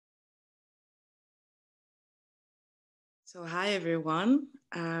So hi everyone,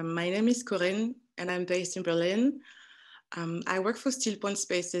 my name is Corinne and I'm based in Berlin. I work for Stillpoint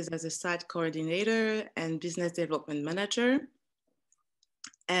Spaces as a site coordinator and business development manager.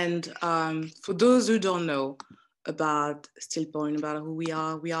 And for those who don't know about Stillpoint, about who we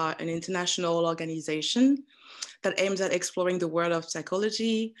are an international organization that aims at exploring the world of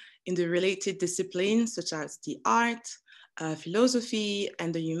psychology in the related disciplines such as the art, philosophy,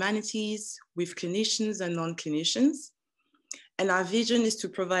 and the humanities with clinicians and non-clinicians. And our vision is to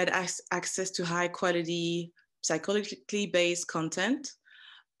provide access to high quality, psychologically based content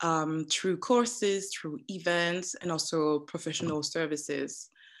through courses, through events, and also professional services.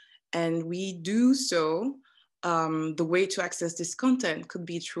 And we do so, the way to access this content could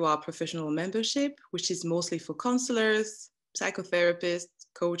be through our professional membership, which is mostly for counselors, psychotherapists,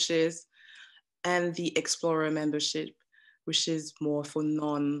 coaches, and the Explorer membership, which is more for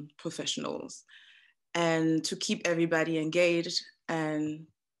non-professionals. And to keep everybody engaged and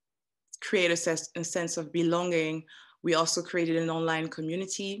create a sense of belonging, we also created an online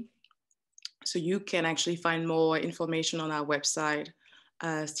community. So you can actually find more information on our website,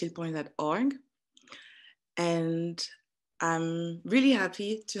 stillpoint.org. And I'm really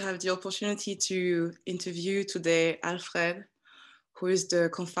happy to have the opportunity to interview today Alfred, who is the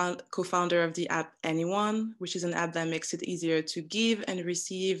co-founder of the app Anyone, which is an app that makes it easier to give and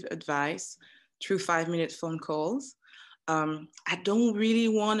receive advice through 5-minute phone calls. I don't really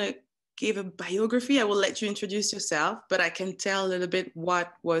want to give a biography. I will let you introduce yourself, but I can tell a little bit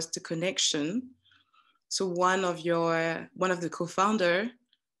what was the connection. So one of the co-founder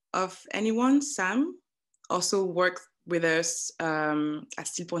of Anyone, Sam, also worked with us at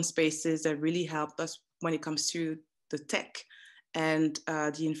Stillpoint Spaces that really helped us when it comes to the tech and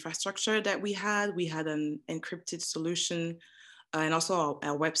the infrastructure that we had. We had an encrypted solution and also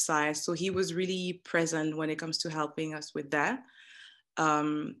our website. So he was really present when it comes to helping us with that.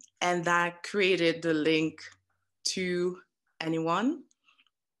 And that created the link to Anyone.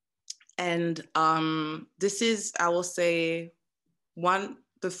 And this is, I will say,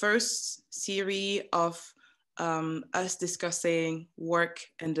 the first series of us discussing work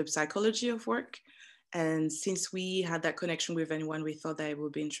and the psychology of work. And since we had that connection with Anyone, we thought that it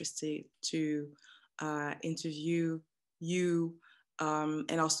would be interesting to interview you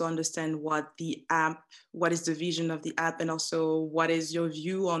and also understand what is the vision of the app, and also what is your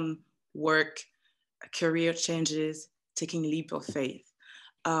view on work, career changes, taking leap of faith.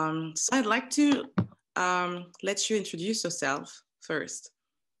 So I'd like to let you introduce yourself first.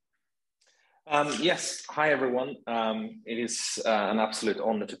 Yes, hi everyone. It is an absolute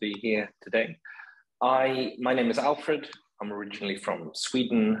honor to be here today. My name is Alfred. I'm originally from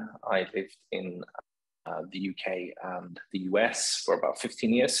Sweden. I lived in the UK and the US for about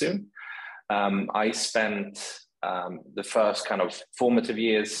 15 years soon. I spent the first kind of formative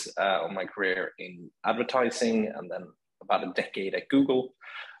years of my career in advertising, and then about a decade at Google,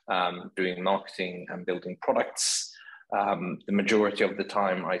 doing marketing and building products. The majority of the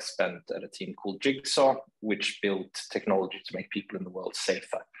time I spent at a team called Jigsaw, which built technology to make people in the world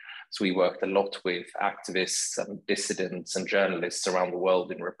safer. So we worked a lot with activists and dissidents and journalists around the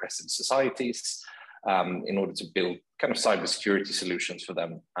world in repressive societies in order to build kind of cybersecurity solutions for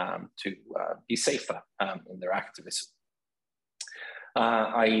them to be safer in their activism.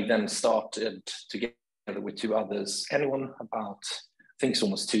 I then started together with two others, Anyone, about, I think it's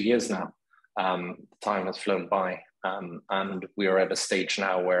almost 2 years now. Time has flown by, and we are at a stage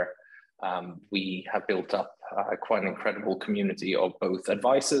now where we have built up quite an incredible community of both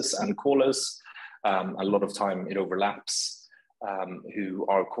advisors and callers. A lot of time it overlaps, who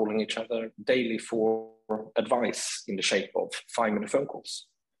are calling each other daily for advice in the shape of 5-minute phone calls.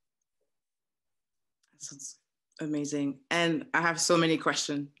 That's amazing. And I have so many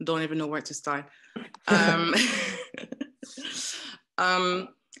questions, don't even know where to start.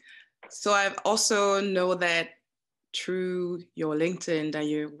 So I've also know that through your LinkedIn that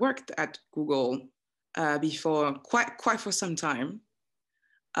you worked at Google before quite for some time.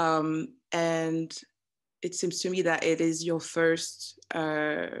 And it seems to me that it is your first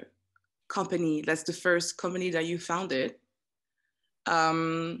company. That's the first company that you founded.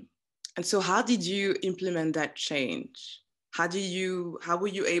 And so how did you implement that change? How were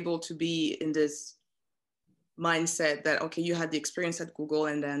you able to be in this mindset that, okay, you had the experience at Google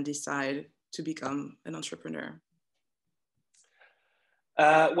and then decide to become an entrepreneur?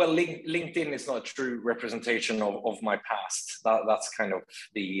 Well, LinkedIn is not a true representation of my past. That's kind of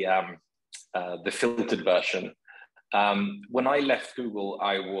the filtered version. When I left Google,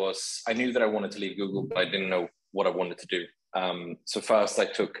 I knew that I wanted to leave Google, but I didn't know what I wanted to do. So first I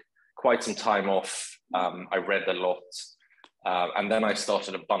took quite some time off. I read a lot. And then I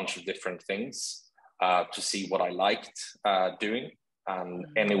started a bunch of different things to see what I liked doing. And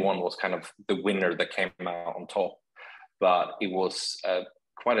anyone was kind of the winner that came out on top. But it was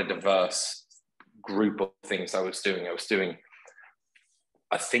quite a diverse group of things I was doing. I was doing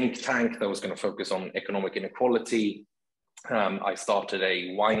a think tank that was going to focus on economic inequality. I started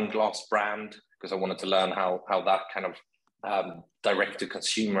a wine glass brand because I wanted to learn how that kind of direct to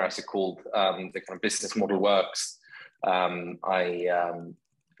consumer, as it called, the kind of business model works. I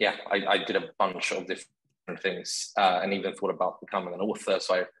did a bunch of different things and even thought about becoming an author.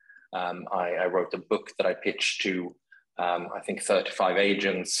 So I wrote a book that I pitched to I think 35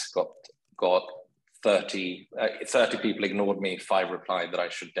 agents, got 30 people ignored me, 5 replied that I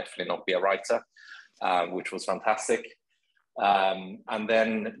should definitely not be a writer, which was fantastic. And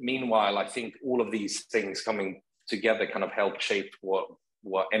then meanwhile, I think all of these things coming together kind of helped shape what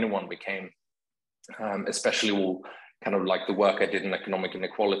anyone became, especially all kind of like the work I did in economic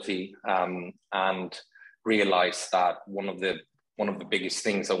inequality, and realized that one of the biggest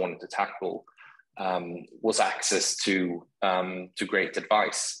things I wanted to tackle was access to great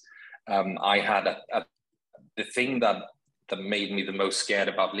advice. I had the thing that made me the most scared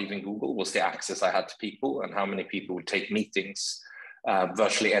about leaving Google was the access I had to people and how many people would take meetings.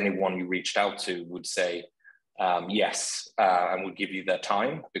 Virtually anyone you reached out to would say yes, and would give you their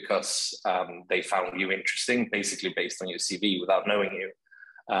time because they found you interesting, basically based on your CV without knowing you.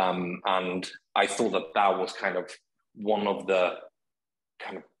 And I thought that was kind of one of the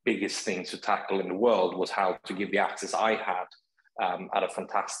kind of biggest things to tackle in the world, was how to give the access I had at a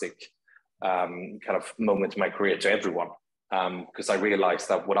fantastic kind of moment in my career to everyone. Because I realized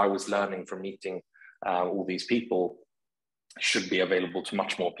that what I was learning from meeting all these people should be available to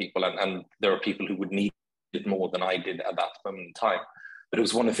much more people. And there are people who would need it more than I did at that moment in time. But it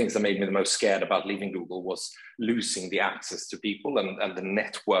was one of the things that made me the most scared about leaving Google, was losing the access to people and the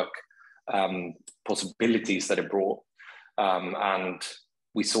network possibilities that it brought. And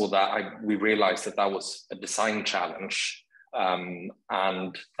we saw that, we realized that was a design challenge,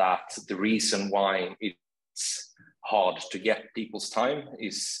 and that the reason why it's hard to get people's time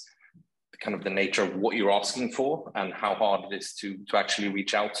is kind of the nature of what you're asking for and how hard it is to actually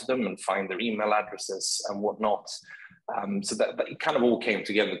reach out to them and find their email addresses and whatnot. So that it kind of all came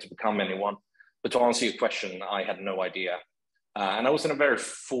together to become Anyone. But to answer your question, I had no idea. And I was in a very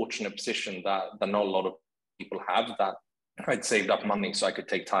fortunate position that not a lot of people have, that I'd saved up money so I could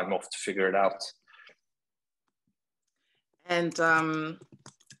take time off to figure it out. And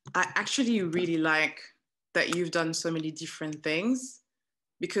I actually really like that you've done so many different things,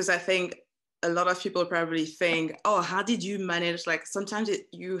 because I think a lot of people probably think, oh, how did you manage? Like sometimes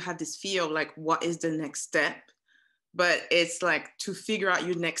you have this fear of like, what is the next step? But it's like, to figure out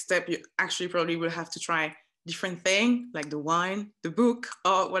your next step, you actually probably will have to try different thing, like the wine, the book,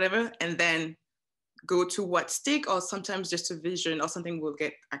 or whatever, and then go to what stick, or sometimes just a vision or something will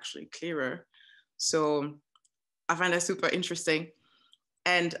get actually clearer. So I find that super interesting.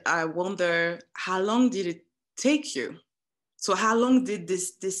 And I wonder, how long did it take you? So how long did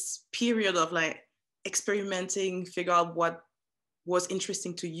this period of like experimenting, figure out what was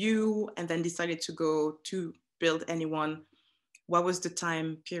interesting to you, and then decided to go to build Anyone? What was the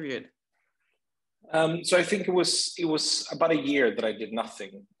time period? So I think it was about a year that I did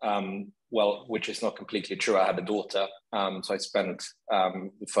nothing. Well, which is not completely true. I had a daughter, so I spent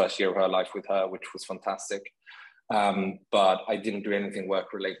the first year of her life with her, which was fantastic. But I didn't do anything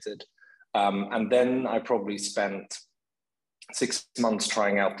work related. And then I probably spent 6 months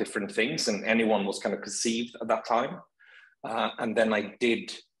trying out different things, and Anyone was kind of conceived at that time. And then I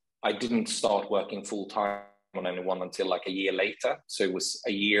didn't start working full time on Anyone until like a year later. So it was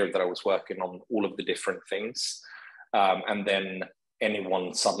a year that I was working on all of the different things. And then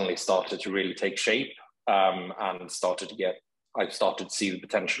Anyone suddenly started to really take shape, and I started to see the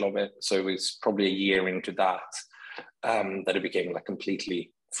potential of it. So it was probably a year into that that it became like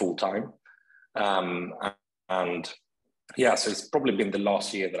completely full time. And yeah, so it's probably been the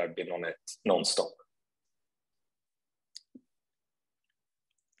last year that I've been on it nonstop.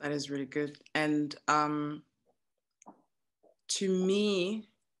 That is really good. And to me,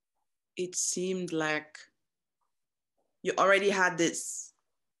 it seemed like you already had this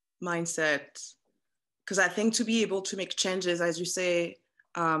mindset, because I think to be able to make changes, as you say,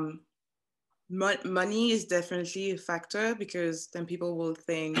 money is definitely a factor, because then people will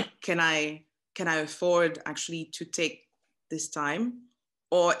think, can I afford actually to take this time?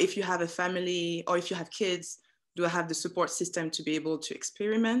 Or if you have a family, or if you have kids, do I have the support system to be able to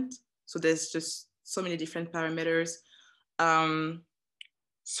experiment? So there's just so many different parameters.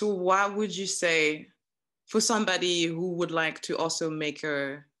 So what would you say for somebody who would like to also make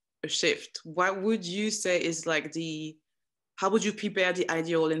a shift, what would you say is like how would you prepare the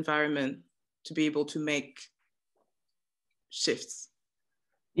ideal environment to be able to make shifts?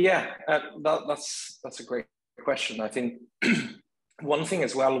 Yeah, that's a great question. I think one thing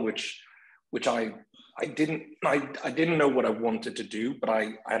as well, which I didn't know what I wanted to do, but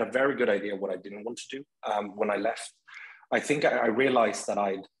I had a very good idea what I didn't want to do when I left. I think I realized that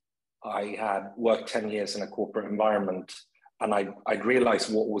I had worked 10 years in a corporate environment, and I'd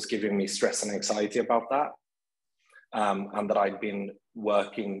realized what was giving me stress and anxiety about that, and that I'd been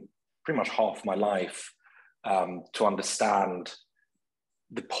working pretty much half my life to understand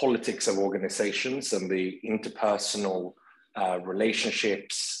the politics of organizations and the interpersonal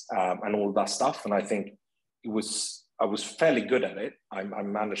relationships and all that stuff. And I think I was fairly good at it. I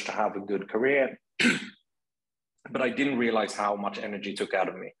managed to have a good career, but I didn't realize how much energy took out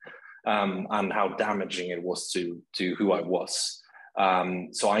of me and how damaging it was to who I was.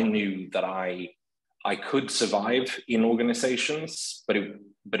 So I knew that I could survive in organizations, but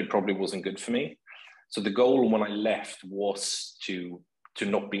it probably wasn't good for me. So the goal when I left was to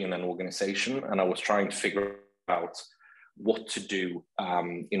not be in an organization, and I was trying to figure out what to do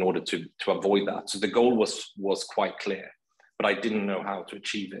in order to avoid that. So the goal was quite clear, but I didn't know how to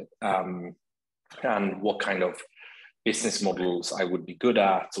achieve it and what kind of business models I would be good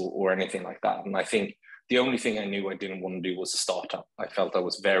at or anything like that. And I think the only thing I knew I didn't want to do was a startup. I felt I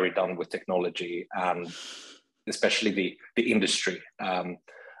was very done with technology and especially the industry. And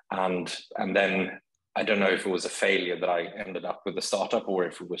then I don't know if it was a failure that I ended up with a startup or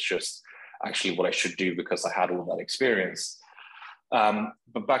if it was just actually what I should do because I had all that experience.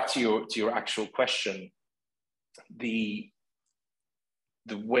 But back to your actual question, the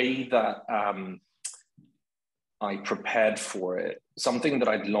way that I prepared for it, something that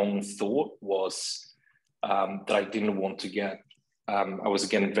I'd long thought was that I didn't want to get. I was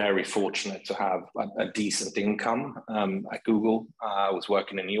again very fortunate to have a decent income at Google. I was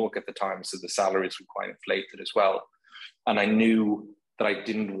working in New York at the time, so the salaries were quite inflated as well. And I knew that I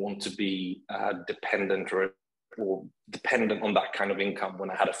didn't want to be dependent or dependent on that kind of income when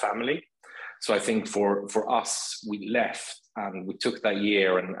I had a family. So I think for us, we left and we took that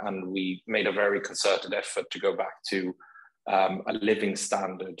year and we made a very concerted effort to go back to a living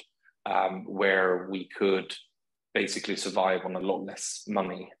standard where we could basically survive on a lot less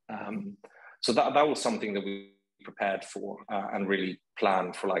money. So that was something that we prepared for and really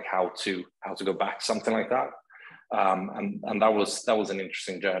planned for, like how to go back, something like that. And that was an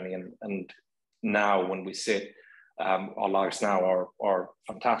interesting journey. And now when we sit, our lives now are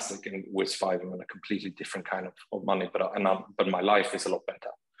fantastic, and we're surviving on a completely different kind of money. But my life is a lot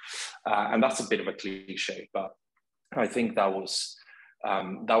better, and that's a bit of a cliche. But I think that was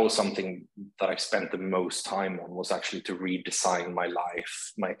something that I spent the most time on, was actually to redesign my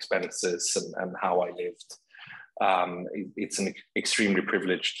life, my expenses, and how I lived. It's an extremely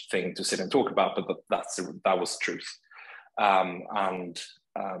privileged thing to sit and talk about, but that was the truth. And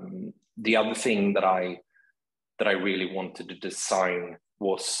the other thing that I really wanted to design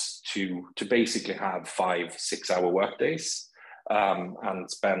was to basically have 5-6 hour workdays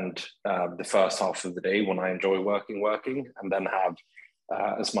and spend the first half of the day when I enjoy working, and then have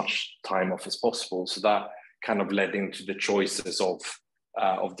as much time off as possible. So that kind of led into the choices of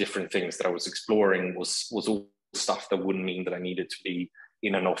different things that I was exploring was all stuff that wouldn't mean that I needed to be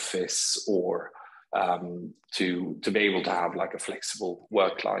in an office or to be able to have like a flexible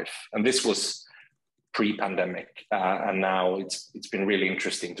work life. And this was pre-pandemic, and now it's been really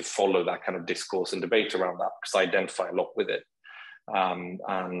interesting to follow that kind of discourse and debate around that, because I identify a lot with it.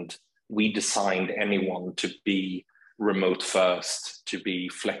 And we designed anyone to be remote first, to be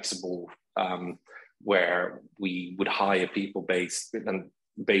flexible, where we would hire people based on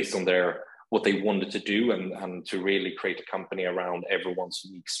what they wanted to do, and to really create a company around everyone's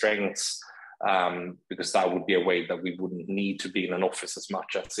unique strengths, because that would be a way that we wouldn't need to be in an office as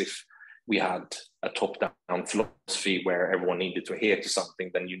much as if we had a top-down philosophy where everyone needed to adhere to something.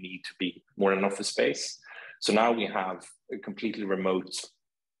 Then you need to be more in an office space. So now we have a completely remote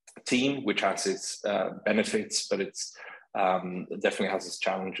team, which has its benefits, but it's definitely has its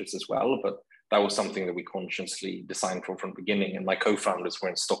challenges as well. But that was something that we consciously designed from the beginning. And my co-founders were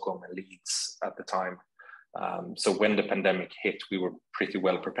in Stockholm and Leeds at the time. So when the pandemic hit, we were pretty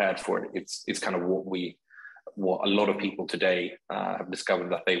well prepared for it. It's kind of what a lot of people today have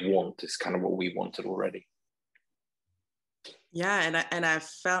discovered that they want, is kind of what we wanted already. Yeah, and I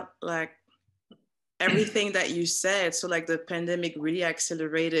felt like everything that you said, so like the pandemic really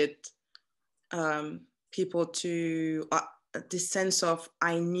accelerated people to this sense of,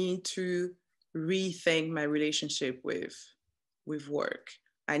 I need to rethink my relationship with work.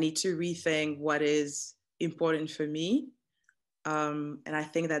 I need to rethink what is important for me. And I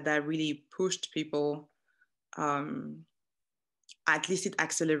think that really pushed people. At least it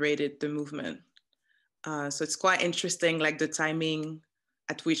accelerated the movement. So it's quite interesting, like the timing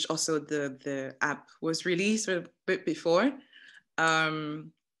at which also the app was released a bit before. That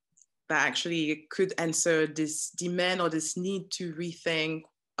actually could answer this demand or this need to rethink,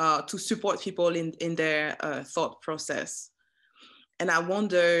 to support people in their thought process. And I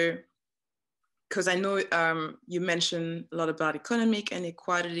wonder, because I know you mentioned a lot about economic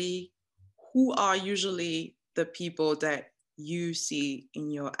inequality, who are usually the people that you see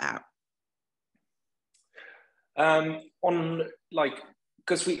in your app?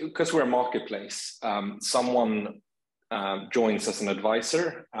 Because we're a marketplace, someone joins as an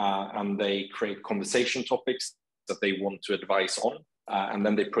advisor and they create conversation topics that they want to advise on, and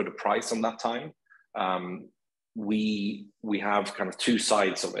then they put a price on that time. We have kind of two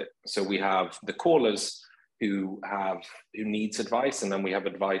sides of it. So we have the callers who needs advice, and then we have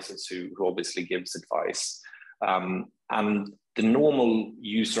advisors who obviously gives advice. And the normal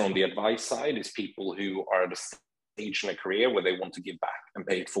user on the advice side is people who are at a stage in a career where they want to give back and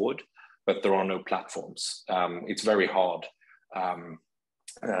pay it forward, but there are no platforms. It's very hard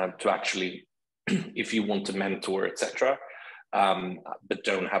to actually, if you want to mentor, etc., but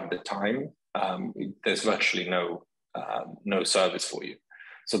don't have the time, there's virtually no service for you.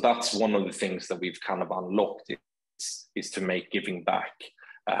 So that's one of the things that we've kind of unlocked is to make giving back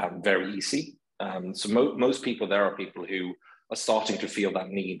very easy. So most people, there are people who are starting to feel that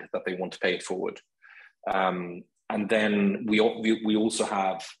need, that they want to pay it forward. And then we also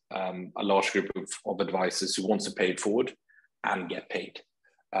have a large group of advisors who want to pay it forward and get paid.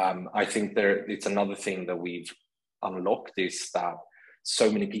 I think it's another thing that we've unlocked is that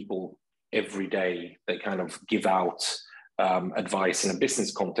so many people every day, they kind of give out advice in a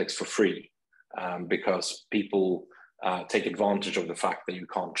business context for free because people take advantage of the fact that you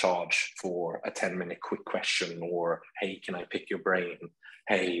can't charge for a 10-minute quick question, or, hey, can I pick your brain?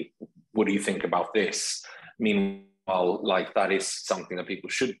 Hey, what do you think about this? Meanwhile, like that is something that people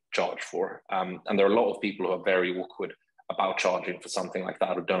should charge for. And there are a lot of people who are very awkward about charging for something like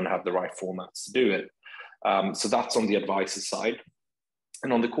that or don't have the right formats to do it. So that's on the advisor side.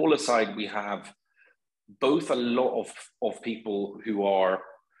 And on the caller side, we have both a lot of people who are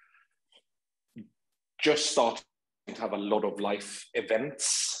just starting to have a lot of life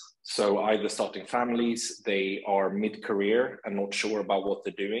events. So either starting families, they are mid-career and not sure about what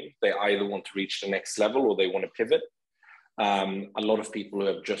they're doing. They either want to reach the next level or they want to pivot. A lot of people who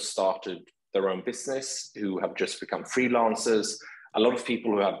have just started their own business, who have just become freelancers, a lot of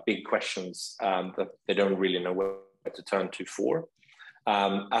people who have big questions that they don't really know where to turn to for,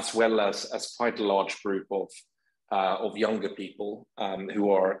 as well as quite a large group of younger people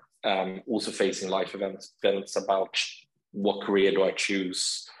who are also facing life events about what career do I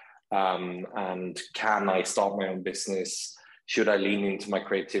choose, and can I start my own business? Should I lean into my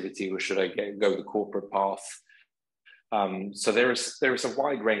creativity, or should I go the corporate path? So there is a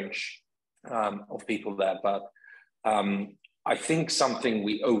wide range of people there, but I think something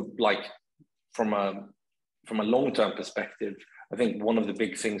we owe, like from a long-term perspective, I think one of the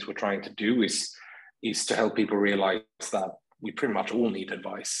big things we're trying to do is to help people realize that we pretty much all need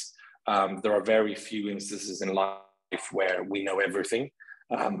advice. There are very few instances in life where we know everything,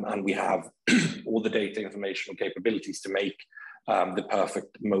 and we have all the data, information, and capabilities to make the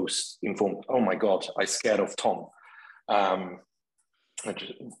perfect, most informed. Oh my God, I scared off Tom. I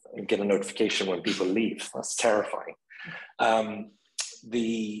get a notification when people leave. That's terrifying. So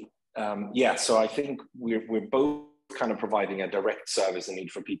I think we're both kind of providing a direct service and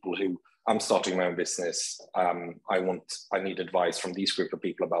need for people who, I'm starting my own business. I need advice from these group of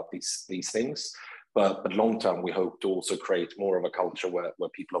people about these things. But long term, we hope to also create more of a culture where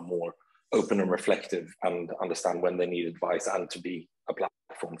people are more open and reflective and understand when they need advice, and to be a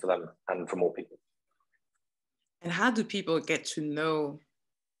platform for them and for more people. And how do people get to know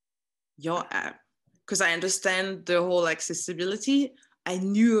your app? Because I understand the whole accessibility. I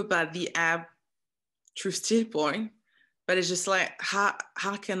knew about the app through Stillpoint, but it's just like, how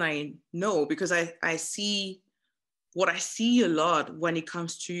can I know? Because I see what I see a lot when it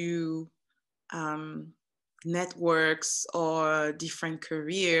comes to networks or different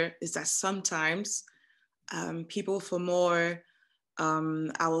career is that sometimes people for more,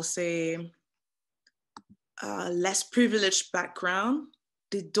 I will say, less privileged background,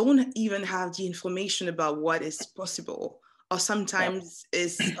 they don't even have the information about what is possible. Or sometimes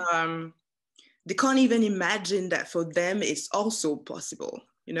it's, they can't even imagine that for them it's also possible.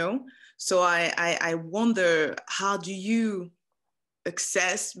 you know? So I wonder, how do you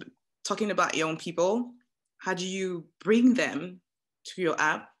access, talking about young people, how do you bring them to your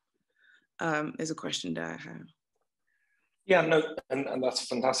app? Is a question that I have. Yeah, no, and that's a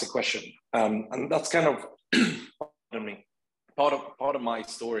fantastic question. And that's kind of, pardon me, part of my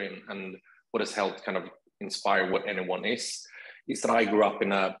story and what has helped kind of inspire what anyone is that I grew up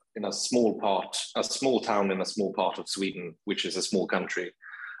in a small town in a small part of Sweden, which is a small country.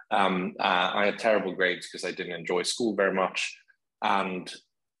 I had terrible grades because I didn't enjoy school very much. And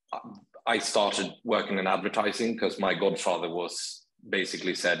I started working in advertising because my godfather was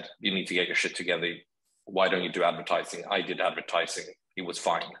basically said, you need to get your shit together. Why don't you do advertising? I did advertising. It was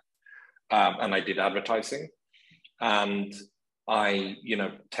fine. And I did advertising. And 10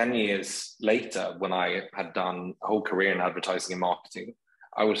 years later, when I had done a whole career in advertising and marketing,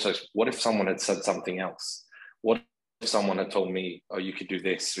 I was like, what if someone had said something else? What if someone had told me, oh, you could do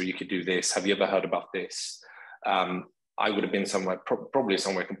this, or you could do this. Have you ever heard about this? I would have been probably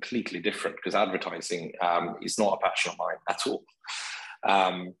somewhere completely different, because advertising is not a passion of mine at all.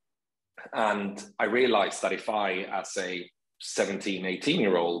 And I realized that if I, as a 17,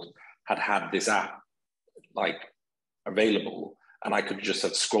 18-year-old, had this app like available, and I could just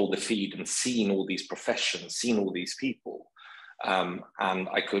have scrolled the feed and seen all these professions, seen all these people, and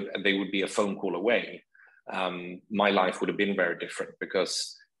they would be a phone call away. My life would have been very different,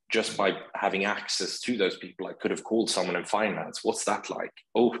 because just by having access to those people, I could have called someone in finance. What's that like?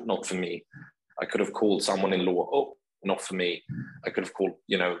 Oh, not for me. I could have called someone in law. Oh, not for me. I could have called,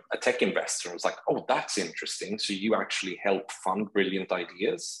 a tech investor and was like, oh, that's interesting. So you actually help fund brilliant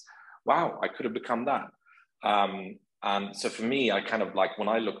ideas. Wow, I could have become that. And so for me, I kind of like, when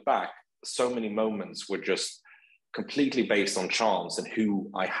I look back, so many moments were just completely based on chance and who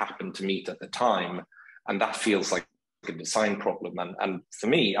I happened to meet at the time. And that feels like a design problem. And for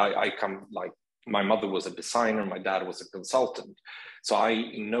me, I come like, my mother was a designer, my dad was a consultant. So I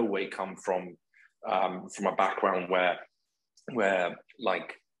in no way come from a background where I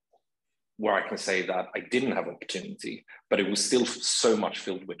can say that I didn't have opportunity, but it was still so much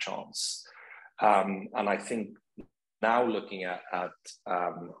filled with chance. And I think now looking at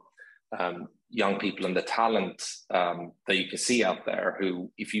young people and the talent that you can see out there,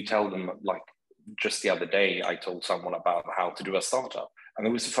 who, if you tell them, like just the other day, I told someone about how to do a startup, and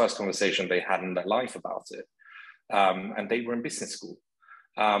it was the first conversation they had in their life about it. And they were in business school.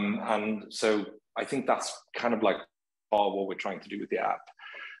 And so I think that's kind of like what we're trying to do with the app.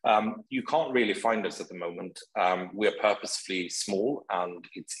 You can't really find us at the moment. We're purposefully small, and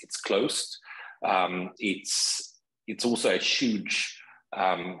it's closed. It's also a huge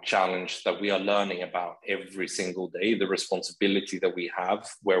challenge that we are learning about every single day, the responsibility that we have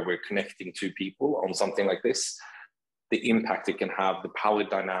where we're connecting to people on something like this, the impact it can have, the power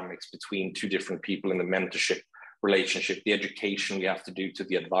dynamics between two different people in the mentorship relationship, the education we have to do to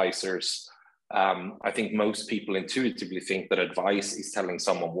the advisors. I think most people intuitively think that advice is telling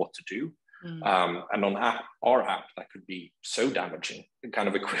someone what to do. And on our app, that could be so damaging, kind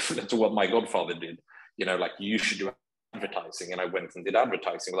of equivalent to what my godfather did. Like, you should do advertising. And I went and did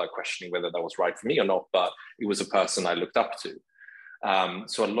advertising without questioning whether that was right for me or not, but it was a person I looked up to.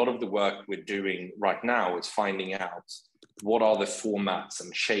 So a lot of the work we're doing right now is finding out what are the formats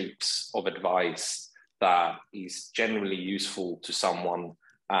and shapes of advice that is generally useful to someone,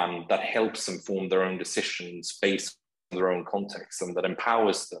 that helps them form their own decisions based on their own context, and that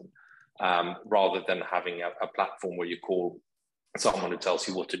empowers them, rather than having a platform where you call someone who tells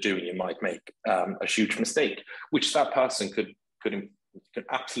you what to do and you might make a huge mistake, which that person could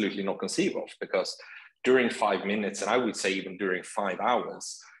absolutely not conceive of, because during 5 minutes, and I would say even during 5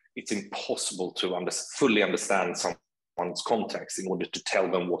 hours, it's impossible to fully understand someone's context in order to tell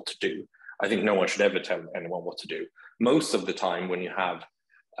them what to do. I think no one should ever tell anyone what to do. Most of the time when you have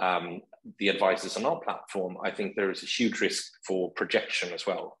the advisors on our platform, I think there is a huge risk for projection as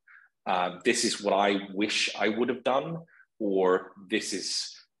well. This is what I wish I would have done, or this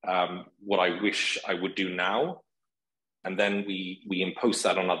is what I wish I would do now. And then we impose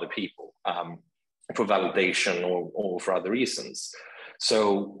that on other people for validation or for other reasons.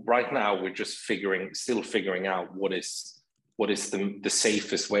 So right now we're just still figuring out what is the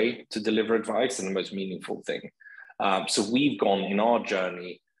safest way to deliver advice and the most meaningful thing. So in our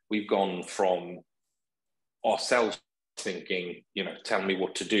journey, we've gone from ourselves thinking, tell me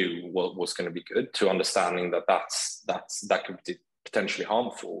what to do, what's going to be good, to understanding that could be potentially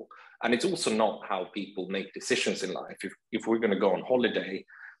harmful. And it's also not how people make decisions in life. If we're going to go on holiday,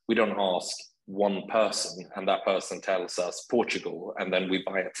 we don't ask one person and that person tells us Portugal and then we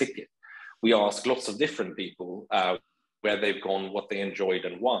buy a ticket. We ask lots of different people where they've gone, what they enjoyed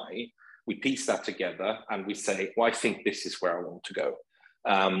and why. We piece that together and we say, well, I think this is where I want to go.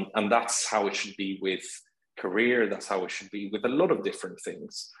 And that's how it should be with career. That's how it should be with a lot of different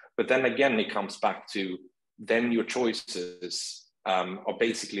things. But then again, it comes back to then your choices are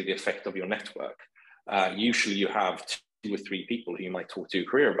basically the effect of your network. Usually you have 2 or 3 people who you might talk to your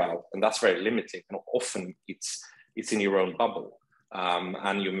career about, and that's very limiting. And often it's in your own bubble,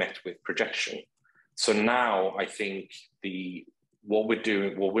 and you're met with projection. So now I think what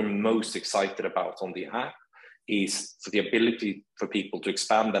we're most excited about on the app is for the ability for people to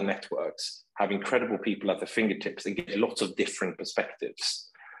expand their networks, have incredible people at their fingertips, and get lots of different perspectives.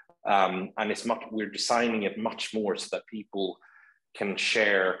 And we're designing it much more so that people can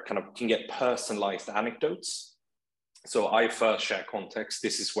share, can get personalized anecdotes. So I first share context,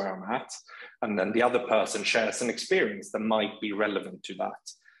 this is where I'm at, and then the other person shares an experience that might be relevant to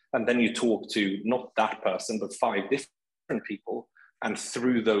that. And then you talk to not that person, but 5 different people. And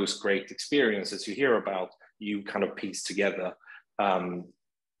through those great experiences you hear about, you kind of piece together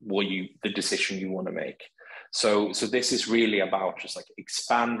the decision you want to make. So this is really about just like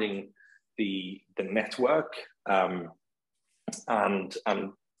expanding the network and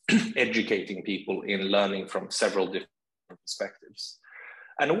educating people in learning from several different perspectives.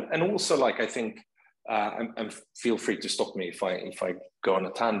 And also, like, I think, and feel free to stop me if I go on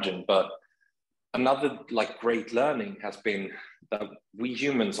a tangent, but another like great learning has been that we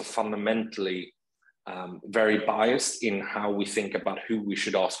humans are fundamentally very biased in how we think about who we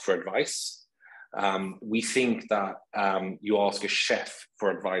should ask for advice. We think that you ask a chef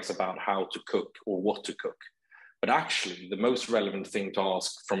for advice about how to cook or what to cook. But actually, the most relevant thing to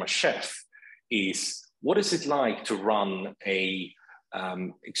ask from a chef is, what is it like to run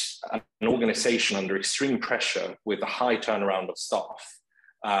an organization under extreme pressure with a high turnaround of staff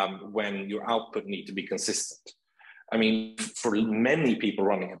when your output need to be consistent? I mean, for many people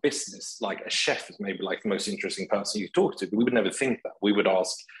running a business, like a chef is maybe like the most interesting person you talk to, but we would never think that. We would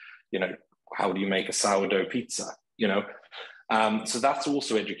ask, how do you make a sourdough pizza? So that's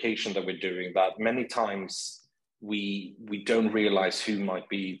also education that we're doing, that many times we don't realize who might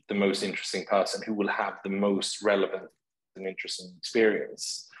be the most interesting person, who will have the most relevant and interesting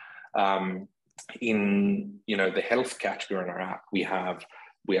experience. In the health category in our app, we have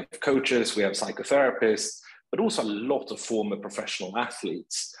coaches, we have psychotherapists, but also a lot of former professional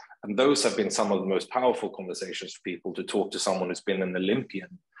athletes. And those have been some of the most powerful conversations for people, to talk to someone who's been an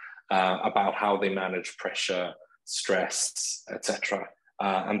Olympian about how they manage pressure, stress, etc.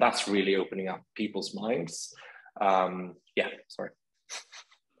 And that's really opening up people's minds. Sorry.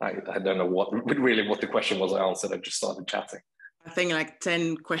 I don't know what the question was I answered. I just started chatting. I think like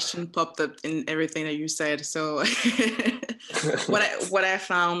 10 questions popped up in everything that you said. So what I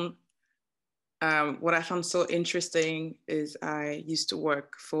found so interesting is I used to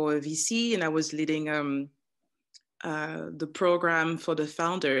work for a VC, and I was leading the program for the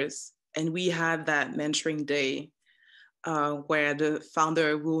founders. And we had that mentoring day where the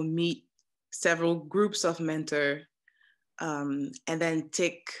founder will meet several groups of mentors and then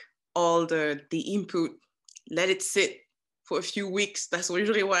take all the input, let it sit for a few weeks. That's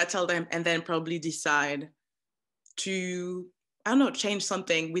usually what I tell them, and then probably decide to, change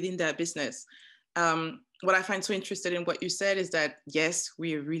something within their business. What I find so interesting in what you said is that, yes,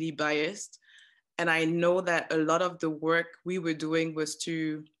 we are really biased. And I know that a lot of the work we were doing was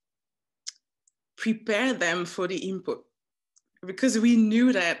to prepare them for the input, because we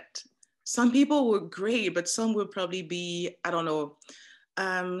knew that some people were great, but some would probably be,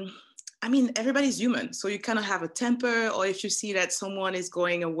 everybody's human. So you kind of have a temper, or if you see that someone is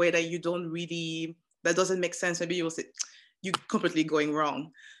going a way that that doesn't make sense, maybe you'll say, you're completely going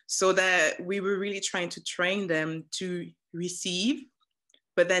wrong. So that we were really trying to train them to receive,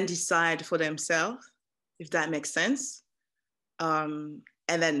 but then decide for themselves, if that makes sense, and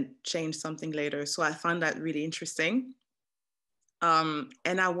then change something later. So I found that really interesting. And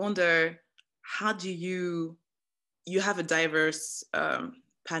I wonder, how do you have a diverse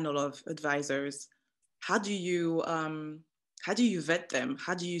panel of advisors? How do you vet them?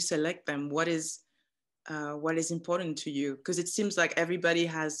 How do you select them? What is important to you? Because it seems like everybody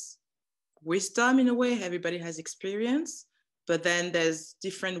has wisdom in a way, everybody has experience, but then there's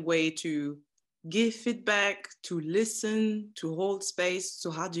different way to give feedback, to listen, to hold space. So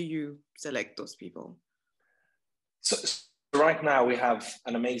how do you select those people? So right now we have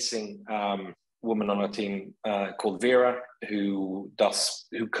an amazing woman on our team called Vera, who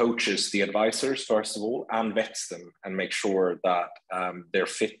coaches the advisors, first of all, and vets them and make sure that they're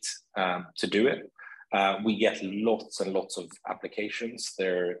fit to do it. We get lots and lots of applications.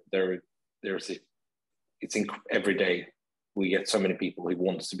 There's a every day we get so many people who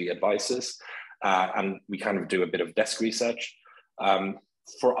want to be advisors, and we kind of do a bit of desk research.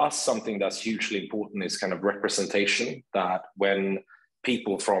 For us, something that's hugely important is kind of representation, that when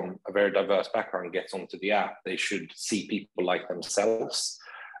people from a very diverse background get onto the app, they should see people like themselves.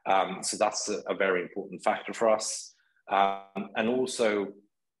 So that's a very important factor for us. And also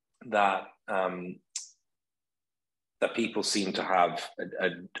that that people seem to have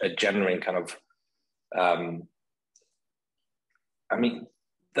a genuine kind of,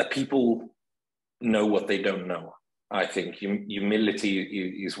 that people know what they don't know. I think humility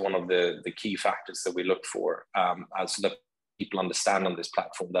is one of the key factors that we look for, so that people understand on this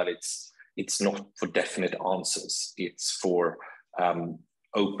platform that it's not for definite answers. It's for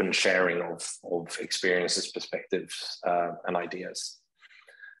open sharing of experiences, perspectives, and ideas.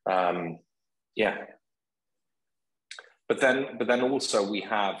 Yeah. But then also we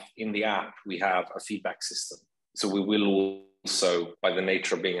have in the app, we have a feedback system. So we will also, by the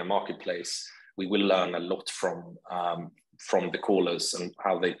nature of being a marketplace, we will learn a lot from the callers and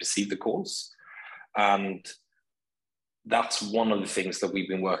how they perceive the calls. And that's one of the things that we've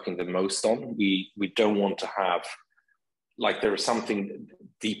been working the most on. We don't want to have, like, there is something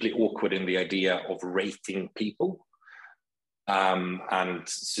deeply awkward in the idea of rating people, and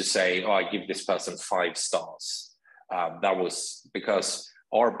to say, oh, I give this person 5 stars. That was because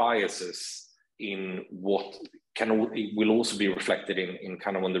our biases in what will also be reflected in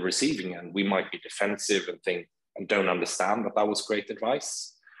kind of on the receiving end. We might be defensive and think and don't understand that was great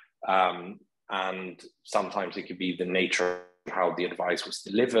advice. And sometimes it could be the nature of how the advice was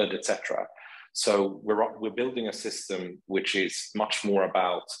delivered, etc. So we're building a system which is much more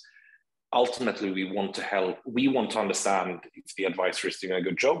about, ultimately we want to understand if the advisor is doing a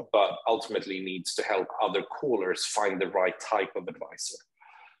good job, but ultimately needs to help other callers find the right type of advisor.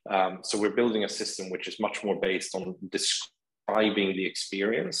 So we're building a system which is much more based on describing the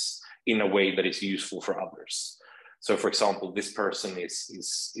experience in a way that is useful for others. So for example, this person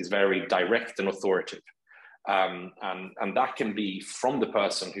is very direct and authoritative. And that can be from the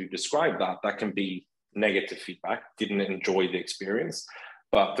person who described that can be negative feedback, didn't enjoy the experience.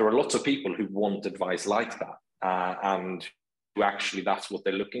 But there are lots of people who want advice like that, and who actually that's what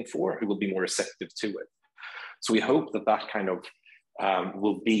they're looking for, who will be more receptive to it. So we hope that kind of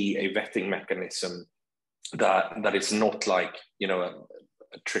will be a vetting mechanism that is not like,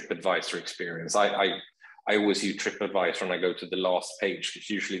 a TripAdvisor experience. I always use TripAdvisor when I go to the last page, because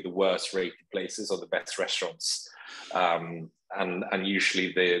usually the worst rated places are the best restaurants. And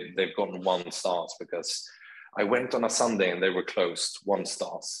usually they've gotten 1 stars because I went on a Sunday and they were closed, 1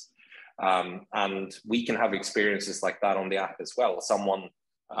 stars. And we can have experiences like that on the app as well. Someone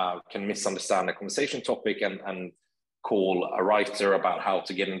can misunderstand a conversation topic and call a writer about how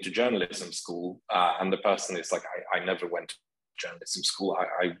to get into journalism school. And the person is like, I never went to journalism school.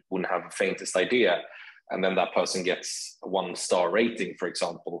 I wouldn't have the faintest idea. And then that person gets a 1-star rating, for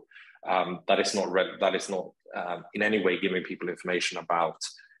example. That is not in any way giving people information about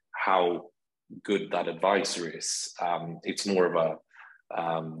how good that advisor is. It's more of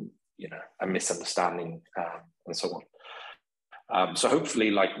a misunderstanding, and so on. So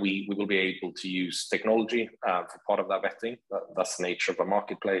hopefully, like, we will be able to use technology for part of that vetting. That's the nature of a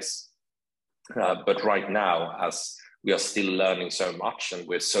marketplace. But right now, as we are still learning so much and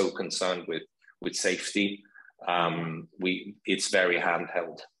we're so concerned with safety, it's very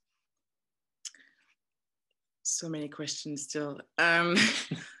handheld. So many questions still.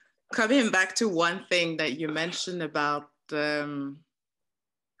 Coming back to one thing that you mentioned about the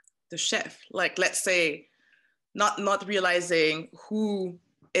chef, like, let's say not realizing who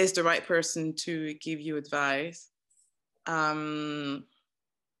is the right person to give you advice.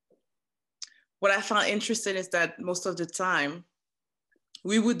 What I found interesting is that most of the time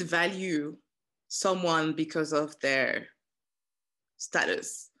we would value someone because of their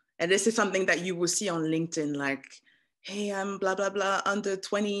status. And this is something that you will see on LinkedIn, like, hey, I'm blah, blah, blah, under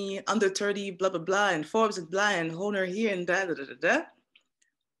 20, under 30, blah, blah, blah, and Forbes and blah, and Honor here and da, da, da, da, da.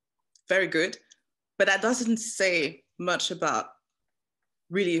 Very good. But that doesn't say much about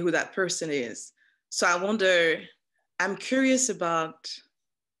really who that person is. So I wonder, I'm curious about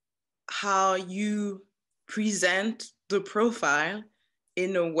how you present the profile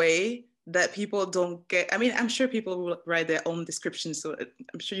in a way that people don't get. I mean, I'm sure people will write their own descriptions, so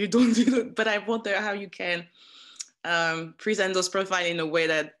I'm sure you don't do it, but I wonder how you can present those profiles in a way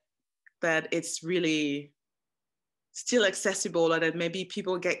that it's really still accessible, or that maybe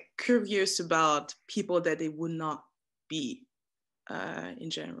people get curious about people that they would not be in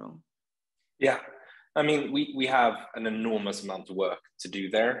general. Yeah, I mean, we have an enormous amount of work to do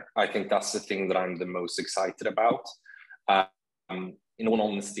there. I think that's the thing that I'm the most excited about. In all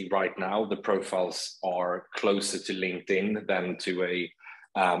honesty, right now, the profiles are closer to LinkedIn than to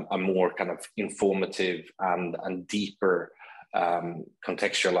a more kind of informative and deeper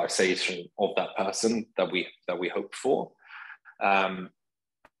contextualization of that person that we hope for. And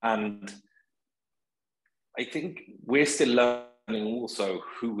I think we're still learning also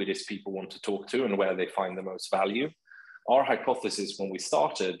who it is people want to talk to and where they find the most value. Our hypothesis when we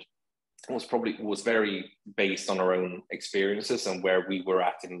started was very based on our own experiences and where we were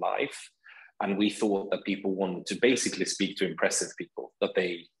at in life. And we thought that people wanted to basically speak to impressive people that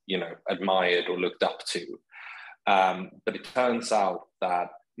they, admired or looked up to. But it turns out that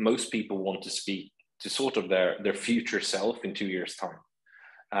most people want to speak to sort of their future self in 2 years' time.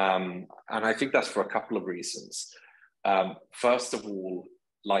 And I think that's for a couple of reasons. First of all,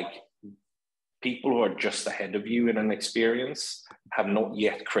 like people who are just ahead of you in an experience have not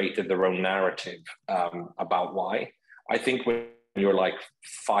yet created their own narrative about why. I think when you're like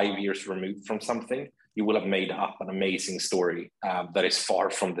 5 years removed from something, you will have made up an amazing story that is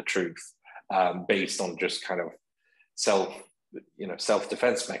far from the truth, based on just kind of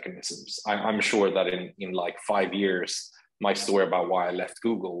self-defense mechanisms. I'm sure that in like 5 years, my story about why I left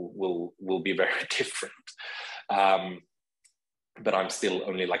Google will be very different. But I'm still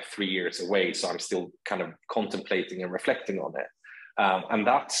only like 3 years away, so I'm still kind of contemplating and reflecting on it. And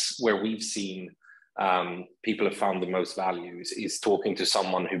that's where we've seen people have found the most value is talking to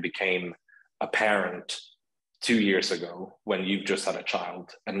someone who became a parent 2 years ago when you've just had a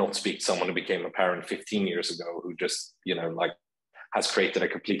child, and not speak to someone who became a parent 15 years ago who just, has created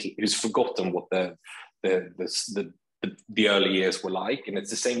who's forgotten what the early years were like. And it's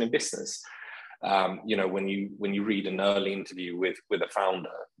the same in business. When you read an early interview with a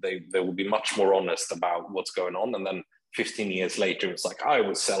founder, they will be much more honest about what's going on. And then 15 years later, it's like, I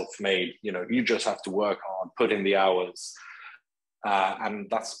was self-made, you just have to work hard, put in the hours. And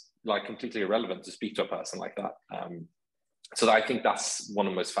that's like completely irrelevant to speak to a person like that. So I think that's one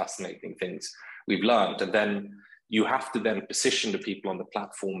of the most fascinating things we've learned. And then you have to then position the people on the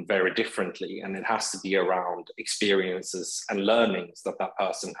platform very differently. And it has to be around experiences and learnings that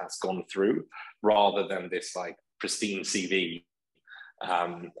person has gone through, rather than this like pristine CV.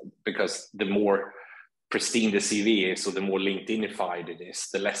 Because the more pristine the CV is, or the more LinkedInified it is,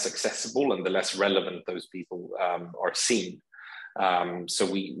 the less accessible and the less relevant those people are seen. So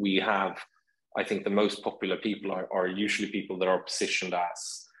we have, I think the most popular people are usually people that are positioned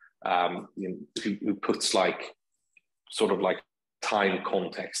as, who puts like, sort of like time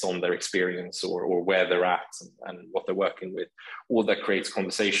context on their experience or where they're at and what they're working with, or that creates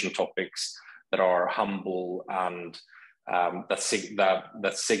conversation topics that are humble and that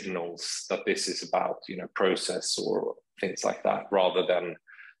signals that this is about, process or things like that, rather than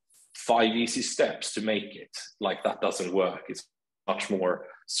 5 easy steps to make it. Like that doesn't work. It's much more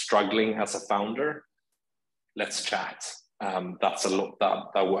struggling as a founder. Let's chat. That's a lot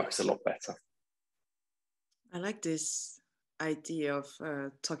that works a lot better. I like this idea of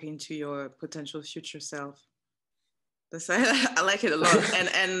talking to your potential future self. I like it a lot.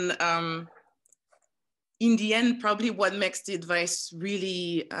 And in the end, probably what makes the advice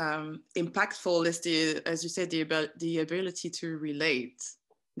really impactful is as you said, the ability to relate.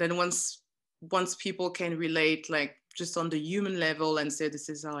 Then once people can relate, like just on the human level, and say, this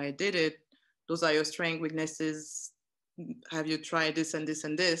is how I did it, those are your strengths, weaknesses, have you tried this and this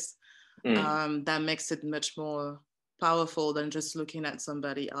and this? That makes it much more powerful than just looking at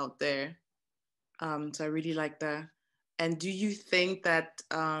somebody out there. So I really like that. And do you think that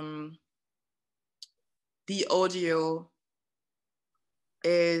the audio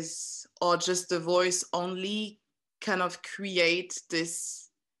or just the voice only kind of create this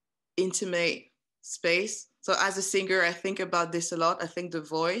intimate space? So as a singer, I think about this a lot. I think the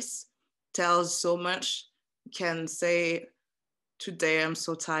voice tells so much. You can say, today I'm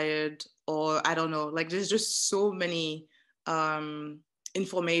so tired, or I don't know, like there's just so many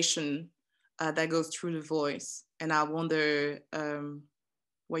information that goes through the voice. And I wonder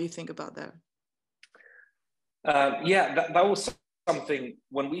what you think about that. That was something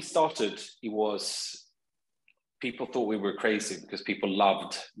when we started. People thought we were crazy because people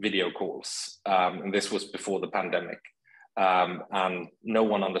loved video calls, and this was before the pandemic, and no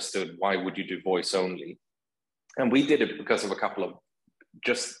one understood why would you do voice only. And we did it because of a couple of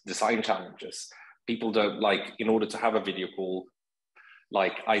just design challenges. People don't like, in order to have a video call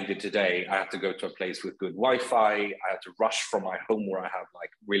like I did today, I had to go to a place with good Wi-Fi. I had to rush from my home where I have like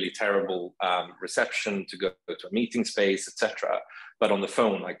really terrible reception to go to a meeting space, etc. But on the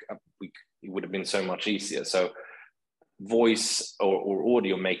phone, like it would have been so much easier. So voice or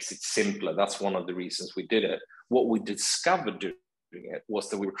audio makes it simpler. That's one of the reasons we did it. What we discovered doing it was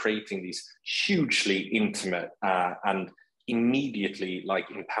that we were creating these hugely intimate and immediately like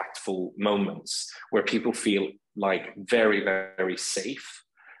impactful moments where people feel like very, very safe,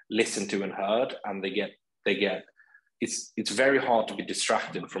 listened to and heard, and they get it's very hard to be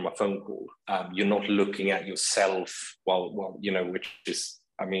distracted from a phone call. You're not looking at yourself while you know, which is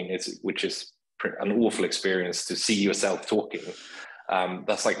an awful experience to see yourself talking.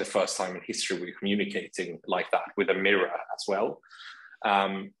 That's like the first time in history we're communicating like that with a mirror as well.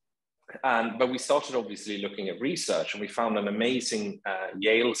 But we started obviously looking at research, and we found an amazing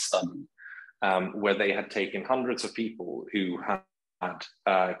Yale study where they had taken hundreds of people who had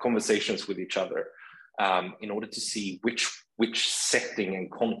conversations with each other in order to see which setting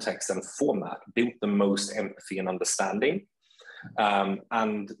and context and format built the most empathy and understanding.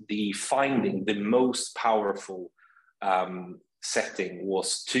 And the finding, the most powerful setting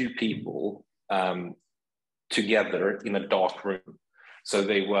was two people together in a dark room. So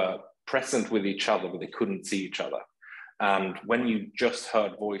they were present with each other, but they couldn't see each other. And when you just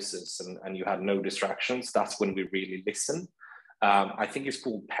heard voices and you had no distractions, that's when we really listen. I think it's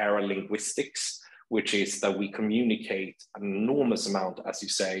called paralinguistics, which is that we communicate an enormous amount, as you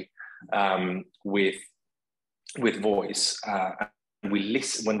say, with voice. When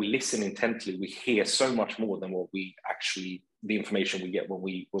we listen intently, we hear so much more than what we actually, the information we get when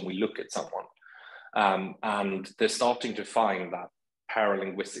we look at someone. And they're starting to find that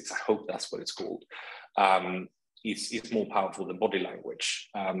paralinguistics, I hope that's what it's called, is more powerful than body language.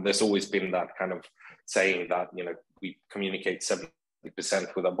 There's always been that kind of saying that, you know, we communicate 70%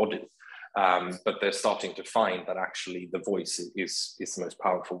 with our body. But they're starting to find that actually the voice is the most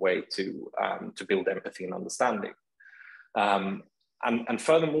powerful way to build empathy and understanding. And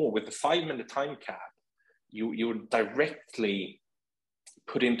furthermore, with the 5-minute time cap, you're directly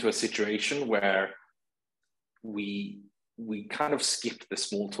put into a situation where we kind of skip the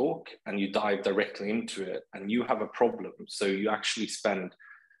small talk and you dive directly into it, and you have a problem. So you actually spend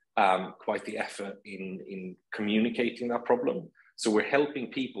quite the effort in communicating that problem. So we're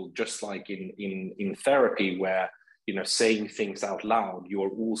helping people, just like in therapy, where, you know, saying things out loud, you are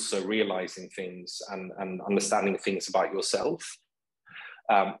also realizing things and understanding things about yourself.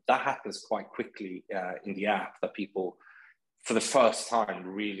 That happens quite quickly in the app, that people, for the first time,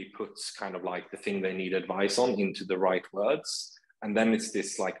 really puts kind of like the thing they need advice on into the right words. And then it's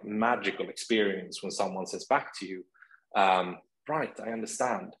this like magical experience when someone says back to you, right, I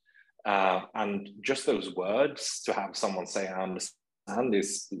understand. And just those words, to have someone say I understand,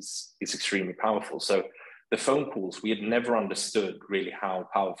 is extremely powerful. So the phone calls, we had never understood really how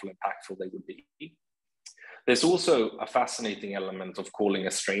powerful and impactful they would be. There's also a fascinating element of calling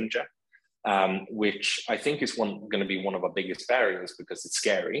a stranger, which I think is going to be one of our biggest barriers, because it's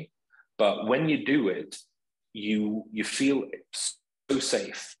scary. But when you do it, you feel so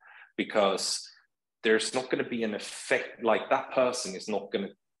safe, because there's not going to be an effect, like that person is not going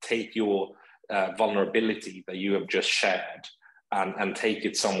to take your vulnerability that you have just shared and take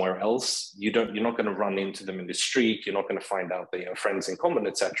it somewhere else. You're not going to run into them in the street. You're not going to find out they have friends in common,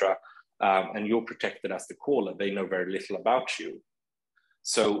 etc. And you're protected as the caller. They know very little about you.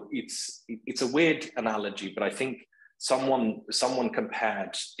 So it's a weird analogy, but I think someone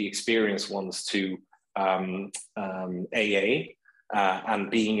compared the experienced ones to AA,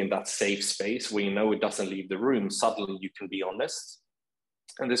 and being in that safe space where you know it doesn't leave the room. Suddenly you can be honest.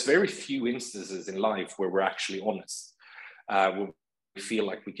 And there's very few instances in life where we're actually honest. We feel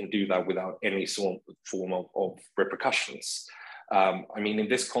like we can do that without any form of repercussions. I mean, in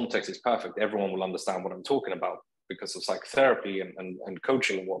this context, it's perfect. Everyone will understand what I'm talking about because of psychotherapy and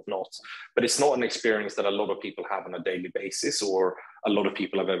coaching and whatnot. But it's not an experience that a lot of people have on a daily basis, or a lot of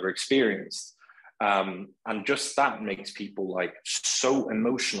people have ever experienced. And just that makes people like so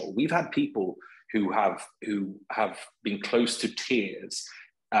emotional. We've had people who have been close to tears,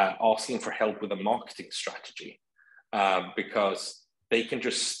 asking for help with a marketing strategy, because they can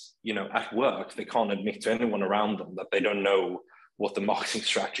just, you know, at work, they can't admit to anyone around them that they don't know what the marketing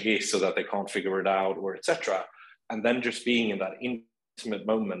strategy is, so that they can't figure it out, or etc. And then just being in that intimate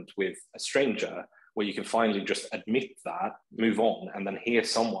moment with a stranger, where you can finally just admit that, move on, and then hear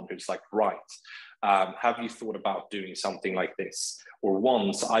someone who's like, right, have you thought about doing something like this? Or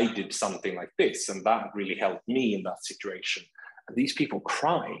once I did something like this, and that really helped me in that situation. And these people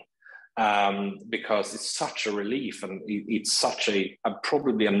cry because it's such a relief, and it's such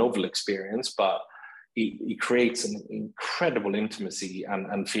probably a novel experience, but it creates an incredible intimacy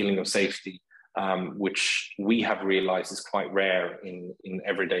and feeling of safety, which we have realized is quite rare in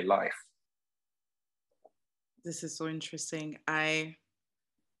everyday life. This is so interesting. There's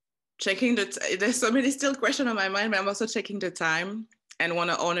so many still questions on my mind, but I'm also checking the time and want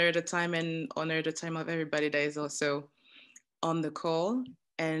to honor the time and honor the time of everybody that is also on the call,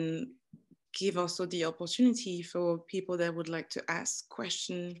 and give also the opportunity for people that would like to ask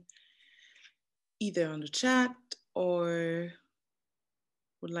questions either on the chat or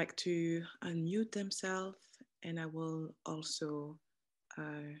would like to unmute themselves. And I will also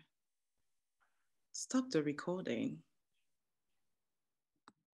stop the recording.